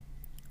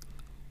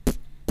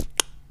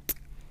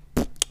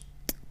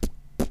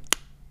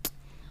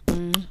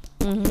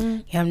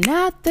I'm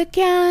not the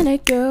kind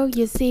of girl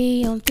you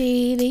see on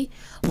TV.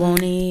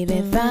 Won't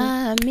even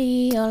find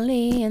me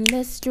only in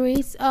the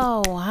streets.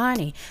 Oh,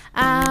 honey,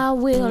 I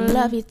will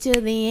love you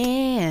to the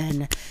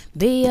end.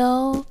 Be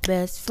your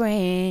best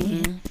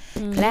friend.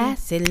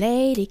 Classy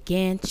lady,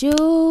 can't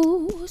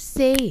you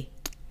see?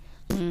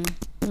 Tweet,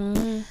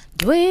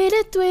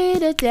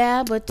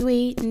 dabba,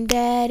 tweetin'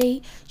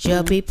 daddy.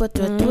 Show people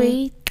to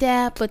tweet,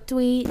 dabba,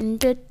 tweetin'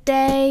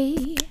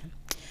 today.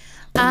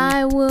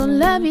 I will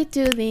love you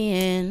to the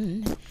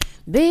end.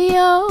 Be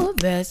your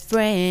best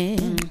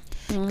friend.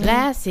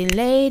 Classy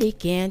lady,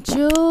 can't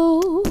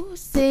you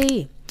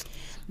see?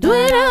 Do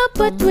it up,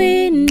 but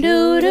tweet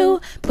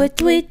doo-doo, but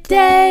tweet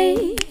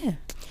day.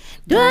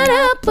 Do it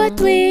up, but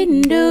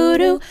tweet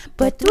doo-doo,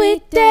 but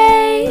tweet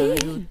day.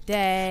 Do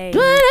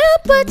it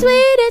up, but tweet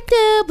it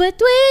too, but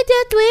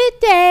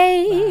tweet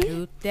day.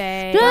 Do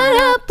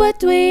it up, but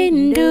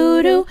tweet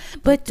doo-doo,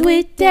 but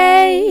tweet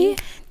day.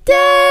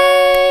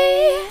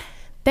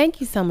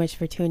 Thank you so much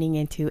for tuning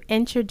into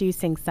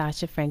Introducing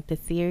Sasha Frank, the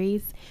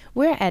series.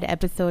 We're at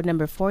episode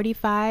number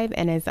 45,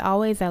 and as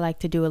always, I like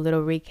to do a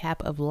little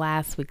recap of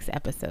last week's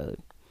episode.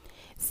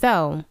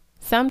 So,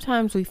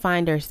 sometimes we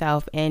find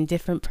ourselves in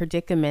different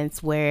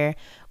predicaments where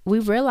we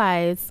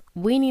realize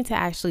we need to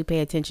actually pay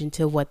attention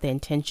to what the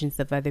intentions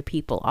of other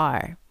people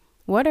are.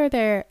 What are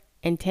their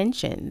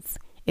intentions?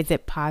 Is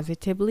it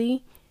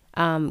positively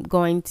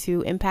going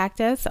to impact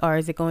us, or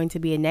is it going to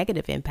be a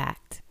negative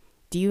impact?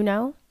 Do you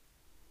know?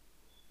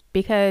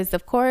 Because,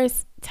 of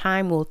course,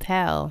 time will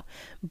tell,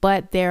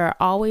 but there are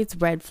always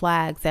red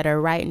flags that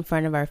are right in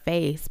front of our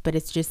face, but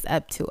it's just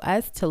up to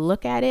us to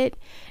look at it,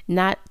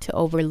 not to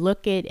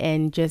overlook it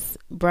and just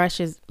brush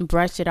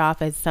it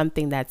off as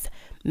something that's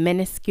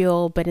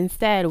minuscule, but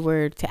instead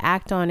we're to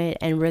act on it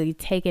and really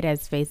take it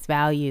as face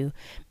value,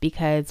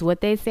 because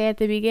what they say at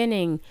the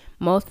beginning,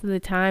 most of the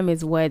time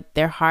is what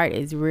their heart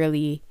is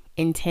really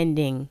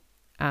intending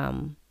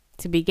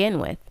to begin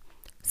with.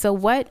 So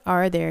what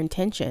are their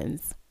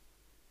intentions?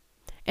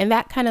 And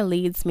that kind of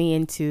leads me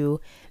into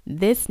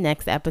this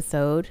next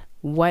episode.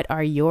 What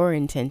are your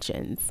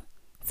intentions?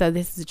 So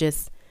this is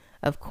just,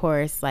 of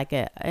course, like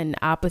an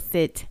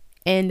opposite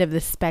end of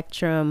the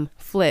spectrum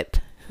flip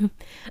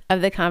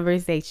of the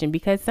conversation,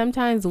 because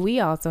sometimes we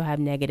also have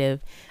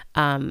negative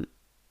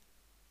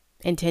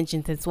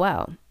intentions as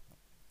well.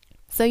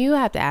 So you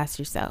have to ask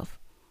yourself,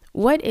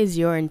 what is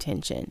your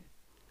intention?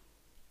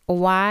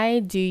 Why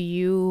do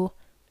you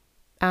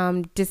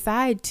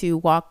decide to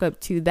walk up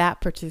to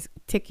that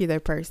particular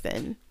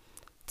person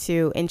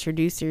to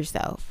introduce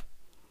yourself?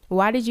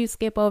 Why did you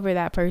skip over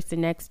that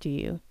person next to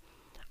you,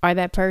 or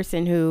that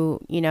person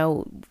who,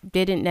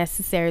 didn't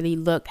necessarily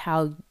look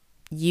how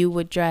you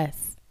would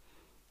dress?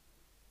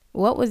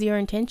 What was your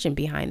intention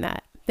behind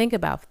that? Think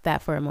about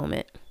that for a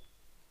moment.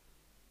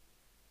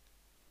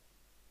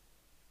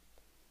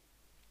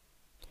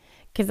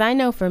 Because I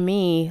know for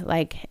me,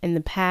 like in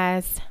the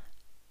past,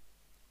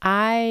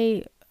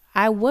 I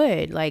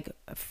would, like,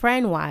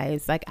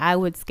 friend-wise, like I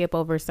would skip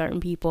over certain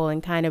people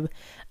and kind of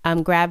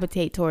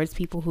gravitate towards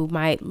people who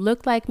might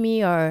look like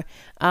me, or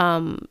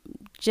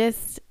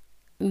just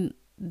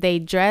they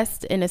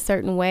dressed in a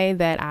certain way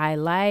that I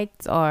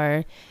liked,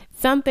 or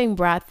something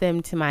brought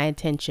them to my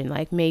attention,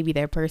 like maybe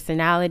their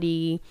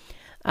personality,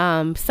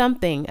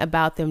 something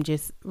about them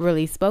just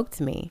really spoke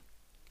to me.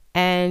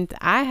 And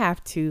I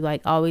have to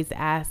like always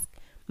ask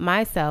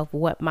myself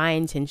what my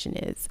intention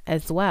is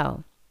as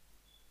well.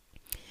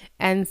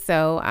 And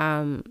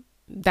so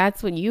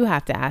that's when you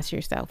have to ask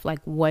yourself,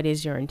 like, what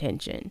is your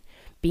intention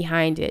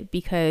behind it?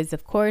 Because,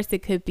 of course,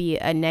 it could be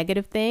a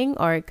negative thing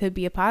or it could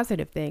be a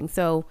positive thing.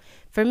 So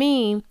for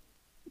me,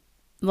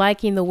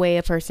 liking the way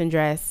a person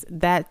dressed,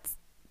 that's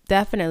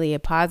definitely a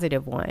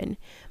positive one.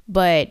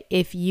 But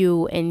if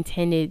you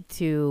intended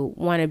to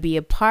want to be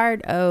a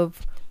part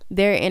of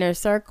their inner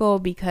circle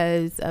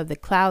because of the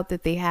clout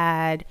that they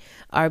had,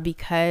 or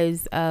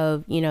because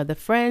of, the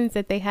friends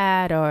that they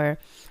had, or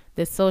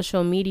the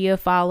social media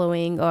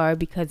following, or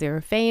because they were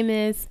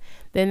famous,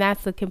 then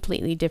that's a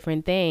completely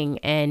different thing.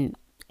 And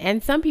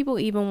some people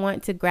even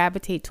want to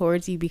gravitate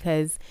towards you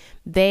because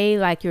they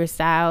like your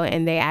style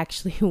and they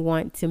actually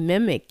want to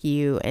mimic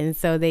you. And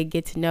so they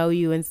get to know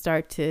you and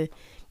start to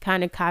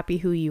kind of copy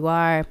who you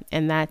are.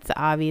 And that's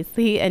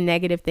obviously a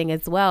negative thing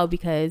as well,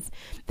 because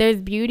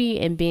there's beauty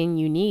in being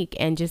unique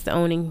and just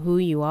owning who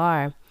you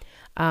are.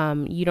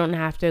 You don't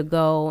have to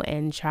go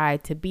and try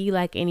to be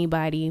like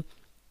anybody,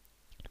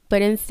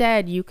 but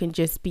instead you can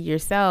just be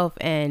yourself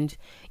and,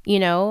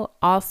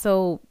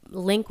 also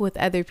link with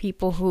other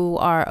people who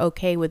are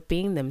okay with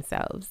being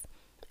themselves.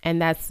 And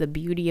that's the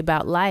beauty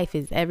about life,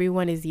 is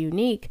everyone is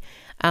unique.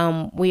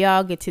 We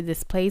all get to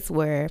this place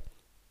where,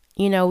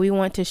 we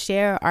want to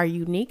share our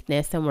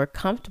uniqueness and we're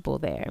comfortable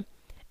there.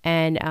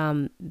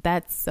 And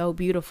that's so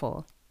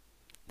beautiful.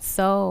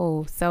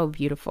 So, so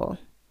beautiful.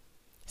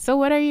 So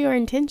what are your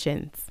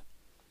intentions?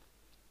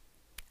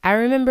 I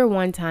remember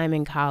one time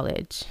in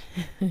college.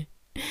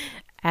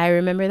 I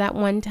remember that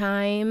one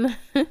time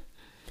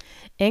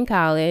in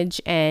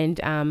college, and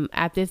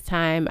at this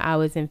time I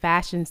was in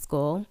fashion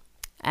school.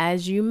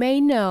 as you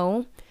may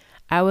know,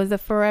 I was a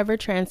forever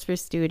transfer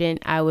student.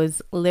 I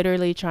was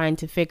literally trying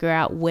to figure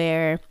out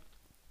where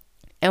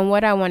and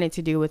what I wanted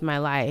to do with my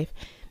life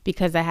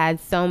because I had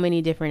so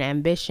many different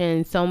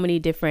ambitions, so many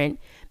different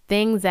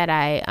things that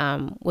I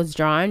was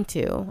drawn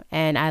to.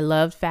 And I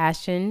loved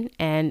fashion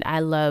and I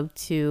loved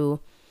to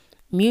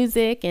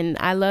music and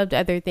I loved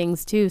other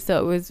things too. So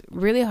it was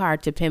really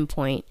hard to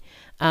pinpoint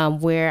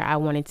where I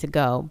wanted to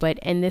go. But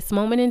in this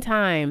moment in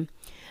time,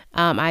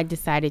 I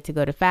decided to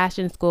go to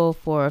fashion school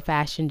for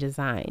fashion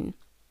design,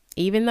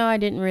 even though I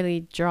didn't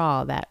really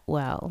draw that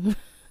well.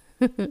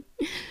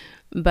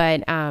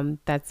 But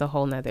that's a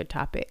whole nother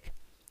topic.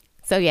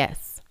 So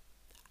yes,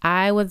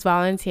 I was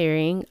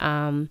volunteering.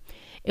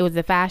 It was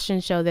a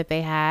fashion show that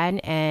they had,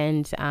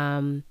 and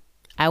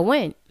I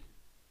went.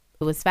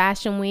 It was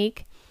Fashion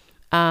Week.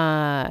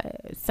 Somewhere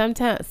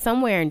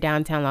in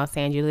downtown Los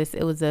Angeles.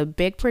 It was a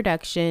big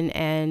production,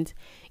 and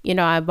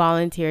I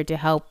volunteered to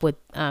help with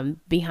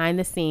behind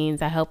the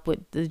scenes. I helped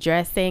with the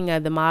dressing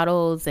of the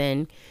models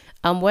and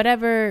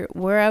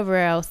wherever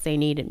else they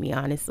needed me,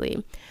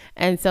 honestly.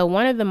 And so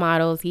one of the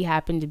models, he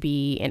happened to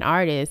be an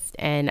artist,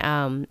 and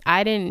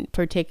I didn't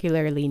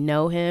particularly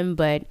know him,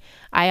 but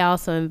I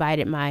also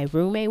invited my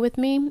roommate with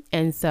me.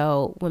 And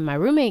so when my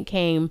roommate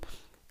came,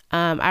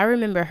 I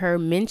remember her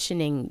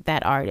mentioning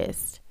that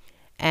artist.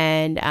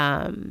 And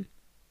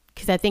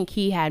because I think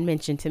he had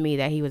mentioned to me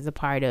that he was a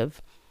part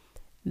of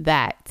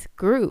that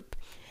group.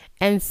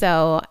 And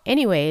so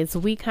anyways,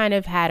 we kind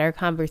of had our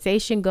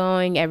conversation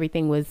going.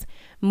 Everything was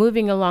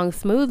moving along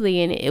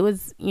smoothly. And it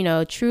was,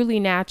 truly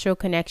natural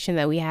connection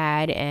that we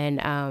had.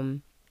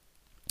 And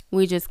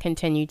we just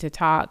continued to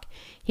talk.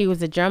 He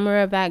was a drummer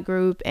of that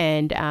group.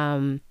 And,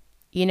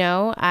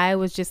 I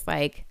was just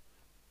like,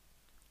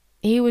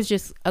 he was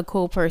just a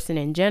cool person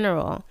in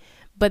general.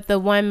 But the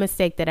one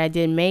mistake that I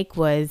did make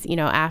was,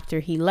 after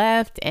he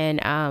left and,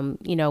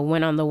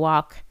 went on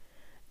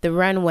the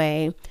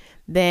runway,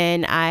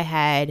 then I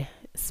had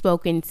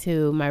spoken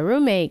to my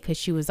roommate because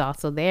she was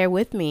also there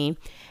with me.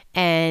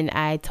 And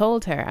I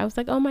told her, I was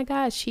like, oh my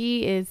gosh,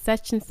 she is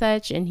such and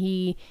such. And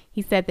he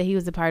said that he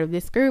was a part of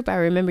this group. I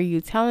remember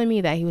you telling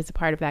me that he was a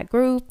part of that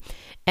group.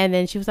 And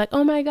then she was like,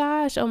 oh my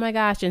gosh.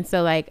 And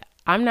so like,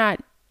 I'm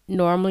not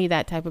normally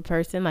that type of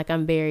person. Like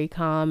I'm very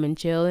calm and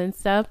chill and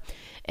stuff.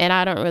 And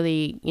I don't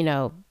really,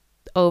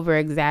 over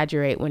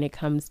exaggerate when it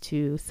comes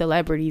to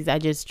celebrities. I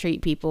just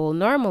treat people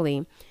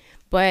normally.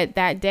 But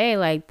that day,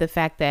 like the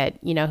fact that,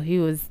 he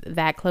was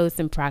that close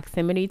in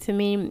proximity to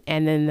me,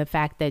 and then the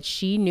fact that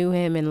she knew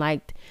him and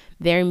liked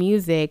their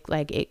music,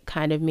 like it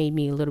kind of made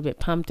me a little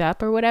bit pumped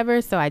up or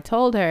whatever. So I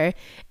told her,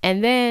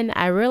 and then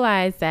I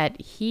realized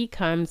that he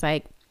comes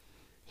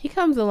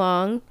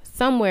along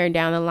somewhere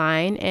down the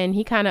line and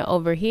he kind of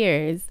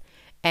overhears.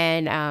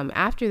 And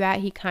after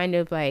that, he kind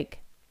of like,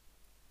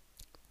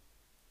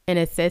 in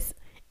a sense,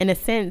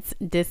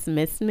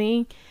 dismissed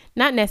me.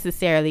 Not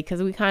necessarily,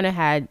 because we kind of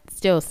had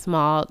still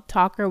small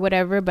talk or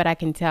whatever, but I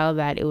can tell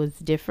that it was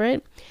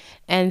different.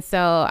 And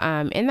so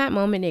in that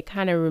moment, it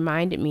kind of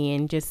reminded me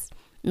and just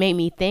made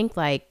me think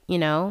like,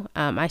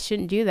 I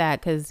shouldn't do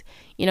that because,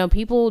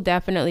 people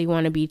definitely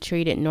want to be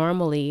treated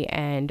normally.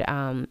 And,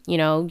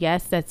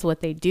 yes, that's what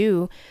they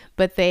do,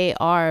 but they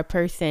are a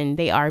person,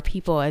 they are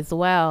people as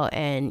well.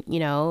 And,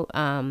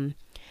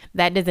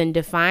 that doesn't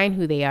define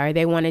who they are.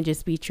 They want to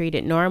just be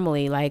treated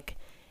normally, like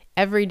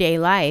everyday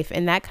life.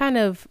 And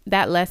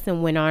that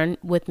lesson went on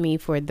with me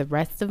for the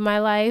rest of my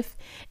life.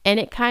 And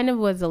it kind of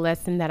was a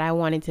lesson that I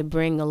wanted to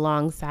bring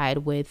alongside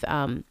with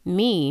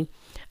me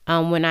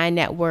when I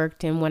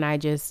networked and when I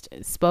just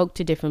spoke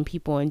to different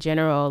people in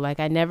general. Like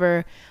I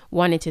never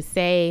wanted to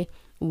say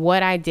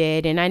what I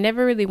did, and I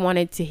never really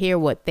wanted to hear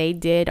what they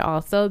did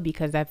also,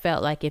 because I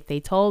felt like if they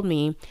told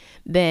me,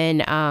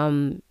 then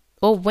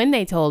when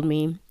they told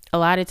me, a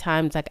lot of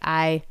times like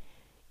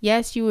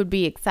yes, you would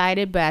be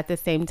excited, but at the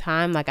same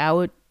time, like I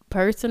would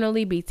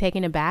personally be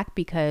taken aback,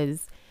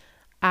 because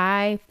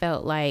I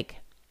felt like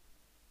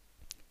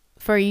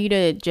for you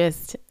to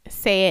just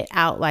say it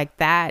out like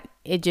that,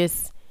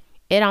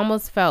 it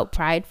almost felt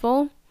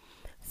prideful.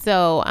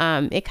 So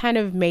it kind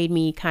of made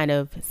me kind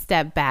of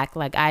step back.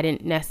 Like I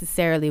didn't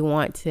necessarily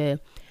want to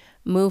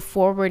move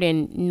forward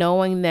in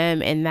knowing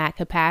them in that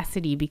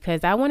capacity,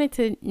 because I wanted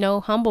to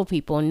know humble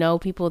people, know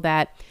people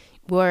that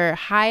were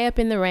high up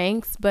in the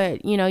ranks,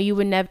 but you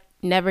would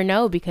never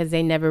know because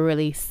they never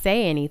really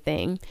say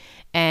anything.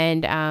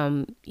 And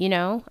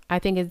I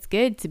think it's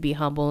good to be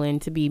humble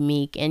and to be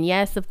meek. And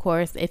yes, of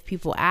course, if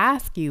people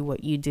ask you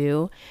what you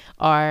do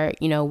or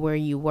where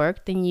you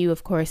work, then you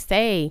of course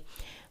say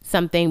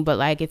something, but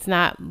like it's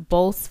not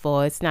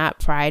boastful, it's not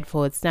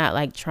prideful, it's not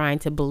like trying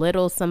to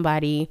belittle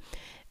somebody.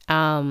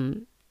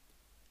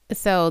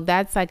 So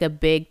that's like a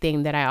big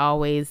thing that I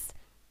always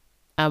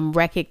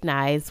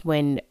recognize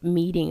when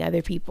meeting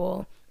other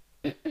people.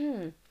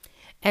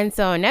 And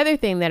so another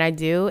thing that I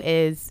do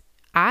is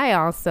I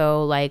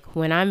also, like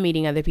when I'm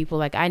meeting other people,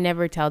 like I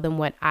never tell them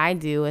what I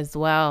do as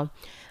well.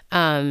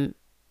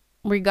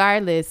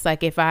 Regardless,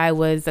 like if I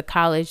was a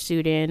college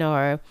student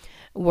or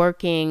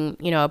working,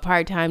 a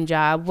part-time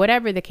job,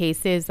 whatever the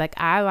case is. Like,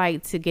 I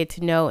like to get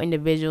to know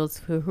individuals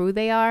for who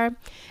they are.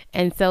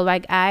 And so,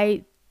 like,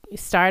 I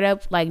start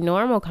up like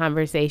normal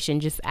conversation,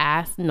 just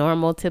ask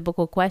normal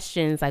typical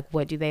questions like,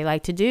 what do they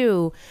like to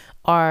do,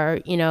 or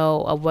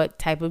what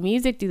type of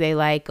music do they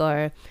like,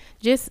 or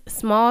just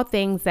small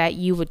things that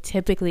you would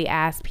typically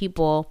ask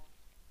people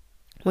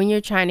when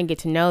you're trying to get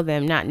to know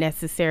them, not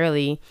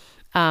necessarily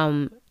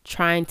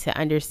trying to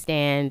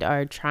understand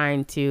or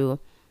trying to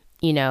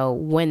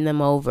win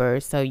them over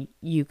so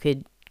you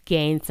could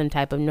gain some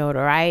type of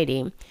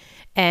notoriety.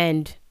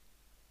 And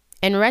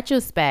in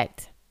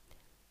retrospect,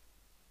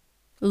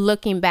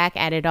 looking back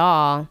at it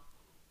all,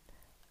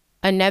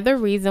 another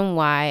reason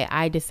why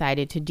I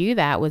decided to do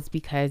that was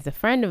because a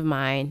friend of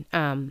mine,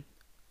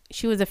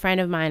 she was a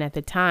friend of mine at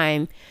the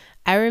time.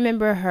 I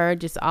remember her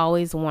just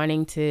always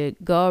wanting to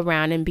go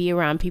around and be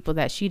around people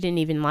that she didn't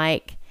even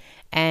like.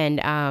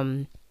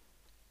 And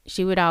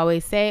she would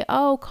always say,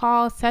 oh,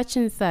 call such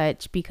and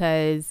such,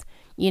 because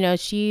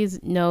she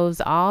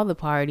knows all the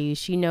parties.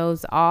 She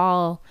knows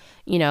all,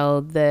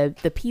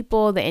 the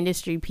people, the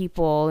industry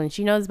people, and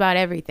she knows about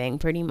everything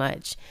pretty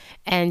much.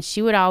 And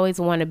she would always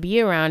want to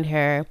be around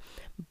her,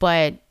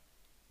 but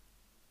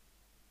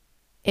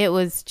it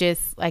was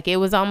just like, it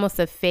was almost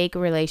a fake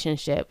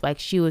relationship. Like,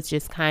 she was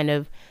just kind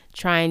of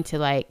trying to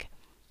like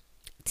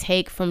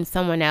take from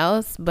someone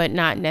else, but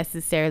not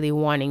necessarily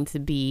wanting to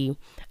be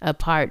a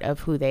part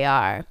of who they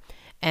are.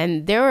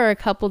 And there were a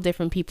couple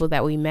different people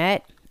that we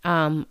met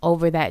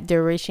over that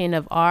duration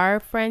of our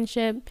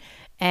friendship.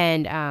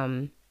 And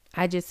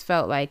I just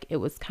felt like it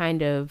was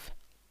kind of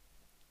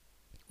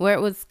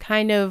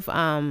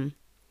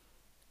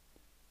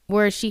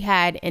where she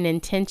had an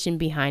intention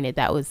behind it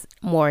that was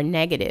more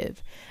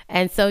negative.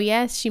 And so,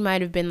 yes, she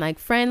might have been like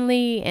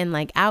friendly and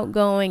like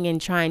outgoing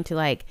and trying to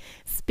like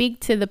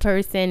speak to the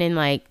person and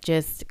like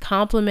just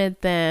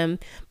compliment them.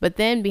 But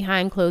then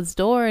behind closed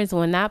doors,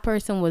 when that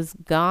person was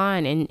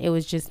gone and it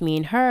was just me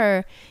and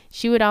her,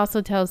 she would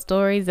also tell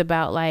stories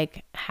about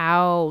like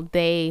how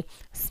they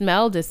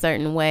smelled a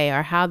certain way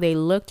or how they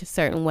looked a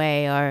certain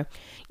way, or,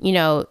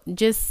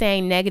 just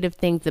saying negative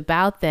things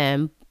about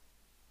them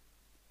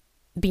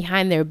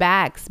behind their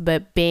backs,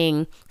 but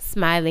being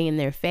smiling in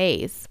their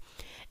face.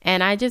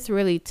 And I just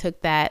really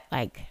took that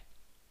like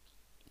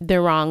the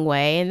wrong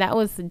way. And that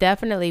was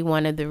definitely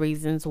one of the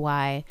reasons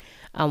why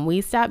we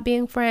stopped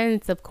being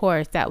friends. Of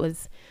course, that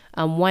was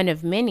one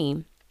of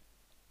many.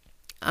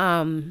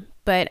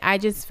 But I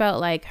just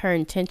felt like her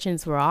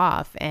intentions were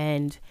off.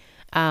 And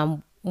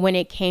when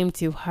it came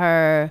to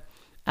her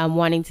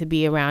wanting to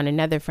be around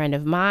another friend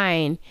of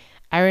mine,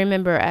 I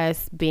remember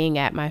us being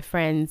at my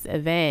friend's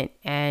event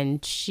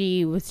and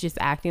she was just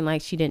acting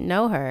like she didn't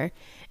know her.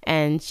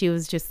 And she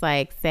was just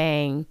like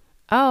saying,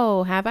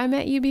 oh, have I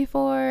met you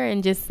before?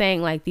 And just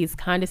saying like these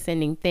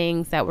condescending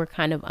things that were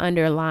kind of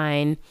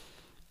underlined,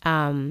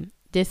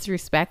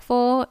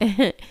 disrespectful,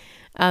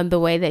 the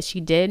way that she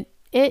did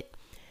it.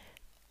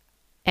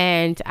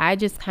 And I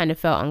just kind of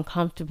felt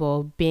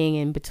uncomfortable being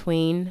in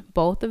between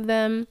both of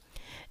them.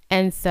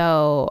 And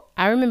so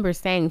I remember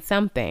saying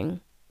something.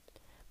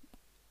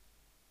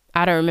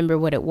 I don't remember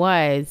what it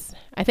was.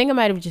 I think I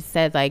might have just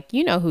said like,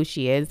 you know who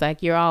she is.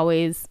 Like, you're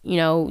always,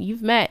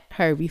 you've met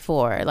her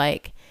before.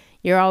 Like,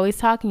 you're always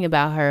talking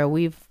about her.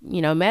 We've,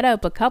 met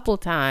up a couple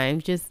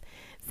times, just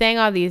saying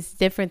all these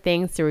different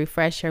things to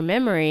refresh her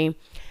memory,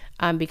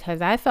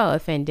 because I felt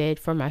offended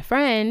for my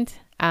friend,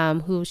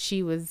 who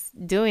she was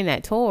doing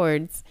that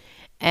towards.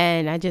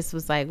 And I just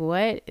was like,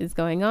 what is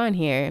going on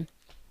here?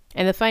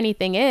 And the funny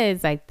thing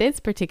is, like, this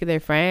particular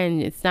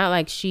friend, it's not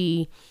like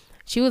she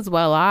was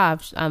well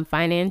off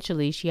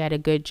financially. She had a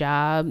good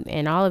job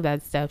and all of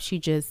that stuff. She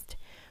just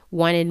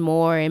wanted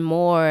more and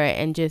more,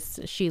 and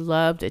just she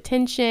loved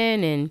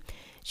attention and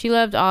she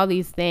loved all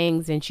these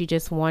things, and she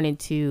just wanted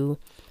to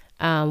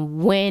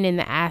win in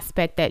the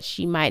aspect that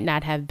she might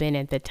not have been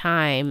at the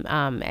time,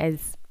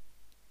 as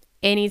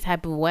any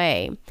type of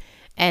way.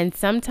 And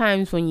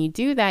sometimes when you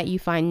do that, you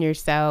find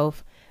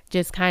yourself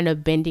just kind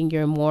of bending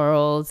your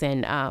morals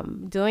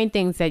and doing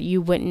things that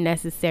you wouldn't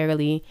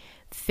necessarily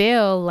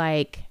feel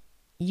like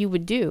you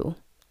would do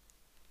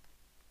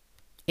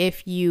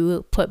if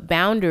you put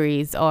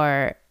boundaries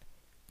or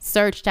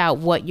searched out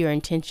what your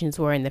intentions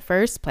were in the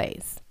first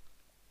place.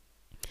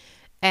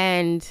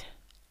 And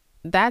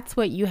that's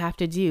what you have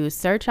to do.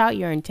 Search out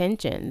your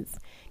intentions.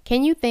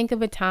 Can you think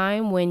of a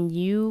time when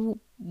you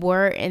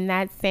were in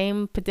that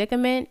same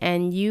predicament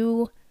and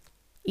you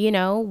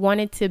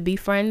wanted to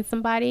befriend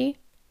somebody?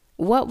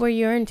 What were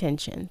your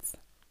intentions?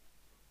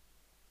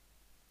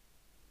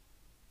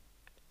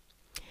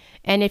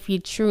 And if you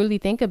truly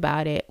think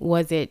about it,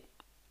 was it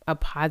a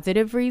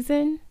positive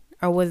reason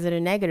or was it a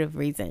negative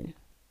reason?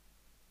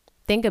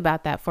 Think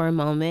about that for a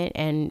moment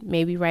and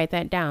maybe write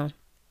that down.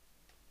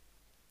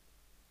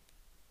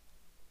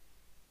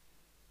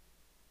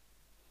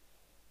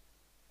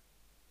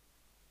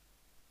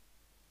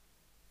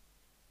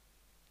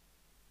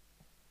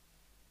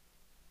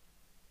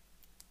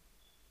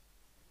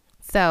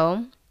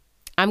 So,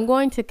 I'm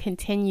going to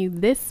continue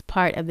this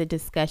part of the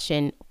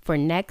discussion for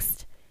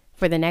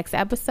the next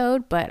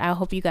episode, but I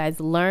hope you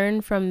guys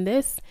learn from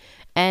this,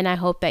 and I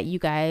hope that you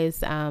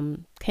guys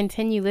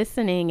continue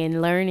listening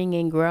and learning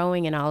and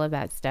growing and all of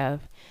that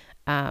stuff.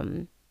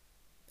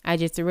 I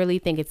just really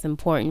think it's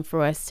important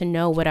for us to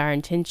know what our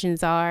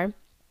intentions are,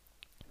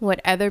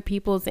 what other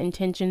people's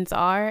intentions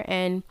are,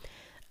 and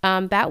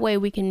that way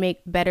we can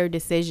make better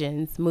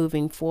decisions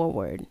moving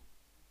forward.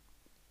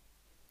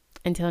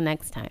 Until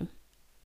next time.